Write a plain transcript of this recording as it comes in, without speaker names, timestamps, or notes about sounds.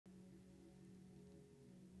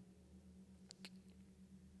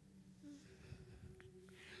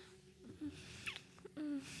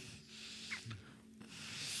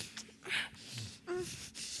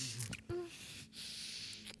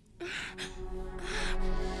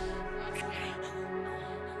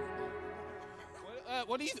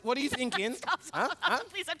What are you thinking? Stop.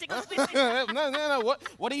 Please, I'm ticklish. No.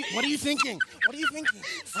 What are you thinking? What are you thinking?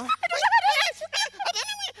 Huh?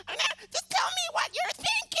 Just tell me what you're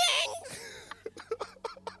thinking.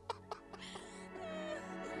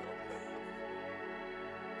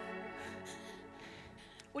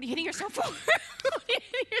 What are you hitting yourself for? What are you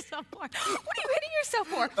hitting yourself for? What are you hitting yourself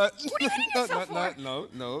for? What are you hitting yourself for?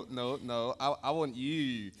 No. I want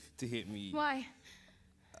you to hit me. Why?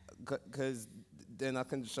 Because then I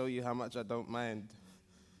can show you how much I don't mind.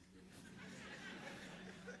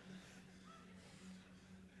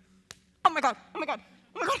 Oh my god.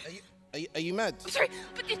 Are you mad? I'm sorry,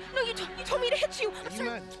 but no, you told me to hit you. Are you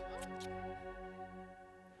mad?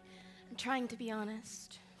 I'm trying to be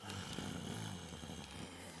honest.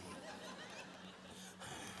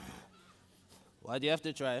 Why do you have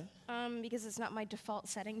to try? Because it's not my default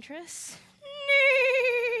setting, Tris.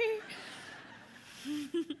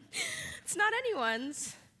 It's not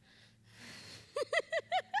anyone's.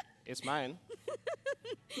 It's mine.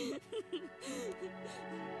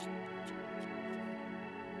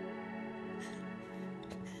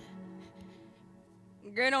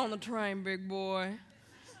 Get on the train, big boy.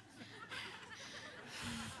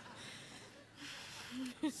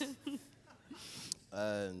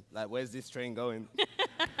 Like, where's this train going?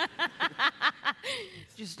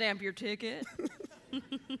 Just stamp your ticket.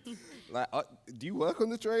 Like, do you work on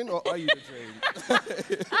the train or are you the train?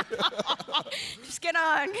 Just get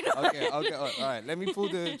on. Okay, all right. Let me pull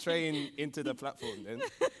the train into the platform then.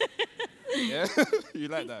 Yeah, you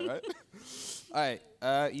like that, right? All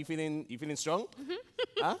right. You feeling strong? Mm-hmm.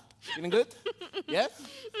 Huh? Feeling good? Yeah.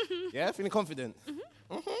 Yeah. Feeling confident?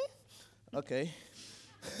 Mm-hmm. Mm-hmm. Okay.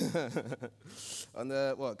 On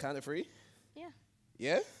the count of 3? Yeah.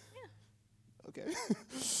 Yeah? Yeah. Okay.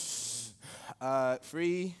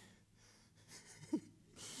 3,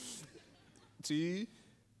 2,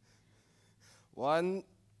 1.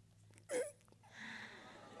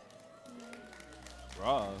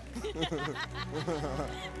 Raw.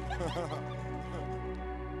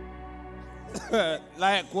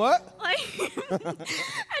 Like what? Like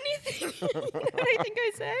anything. You know what I think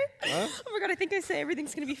I say? Huh? Oh my god, I think I say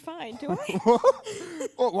everything's gonna be fine. Do I?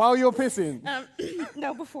 While you're pissing?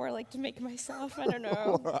 No, before, like to make myself. I don't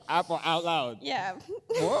know. Out loud? Yeah.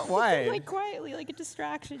 What? Why? Like quietly, like a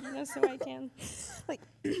distraction, you know, so I can, like,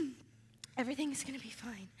 everything's gonna be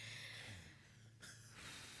fine.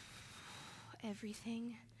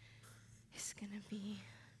 Everything is gonna be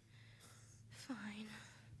fine.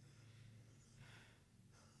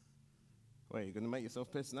 Wait, you're gonna make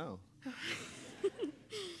yourself piss now?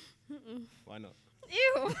 Why not?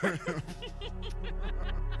 Ew.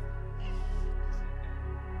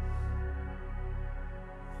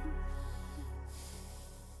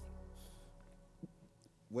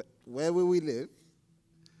 Where will we live?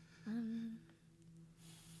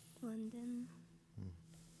 London.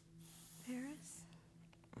 Paris.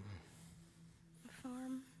 A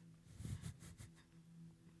farm.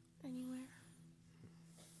 Anywhere.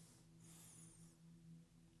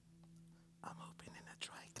 I'm opening a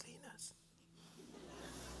dry cleaners.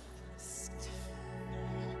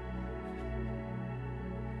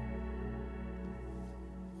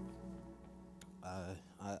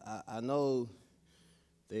 I know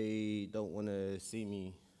they don't want to see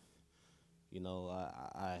me. You know,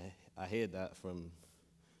 I hear that from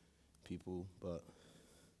people, but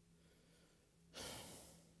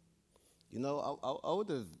you know, I would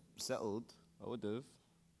have settled. I would have.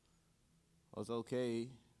 I was okay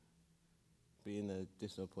being a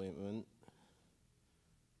disappointment.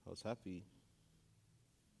 I was happy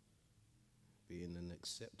being an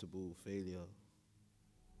acceptable failure.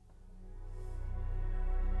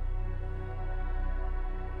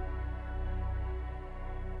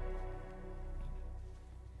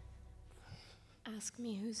 Ask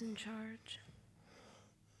me who's in charge.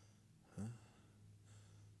 Huh?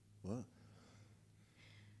 What?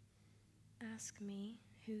 Ask me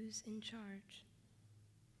who's in charge.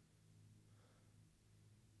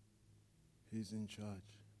 Who's in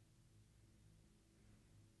charge?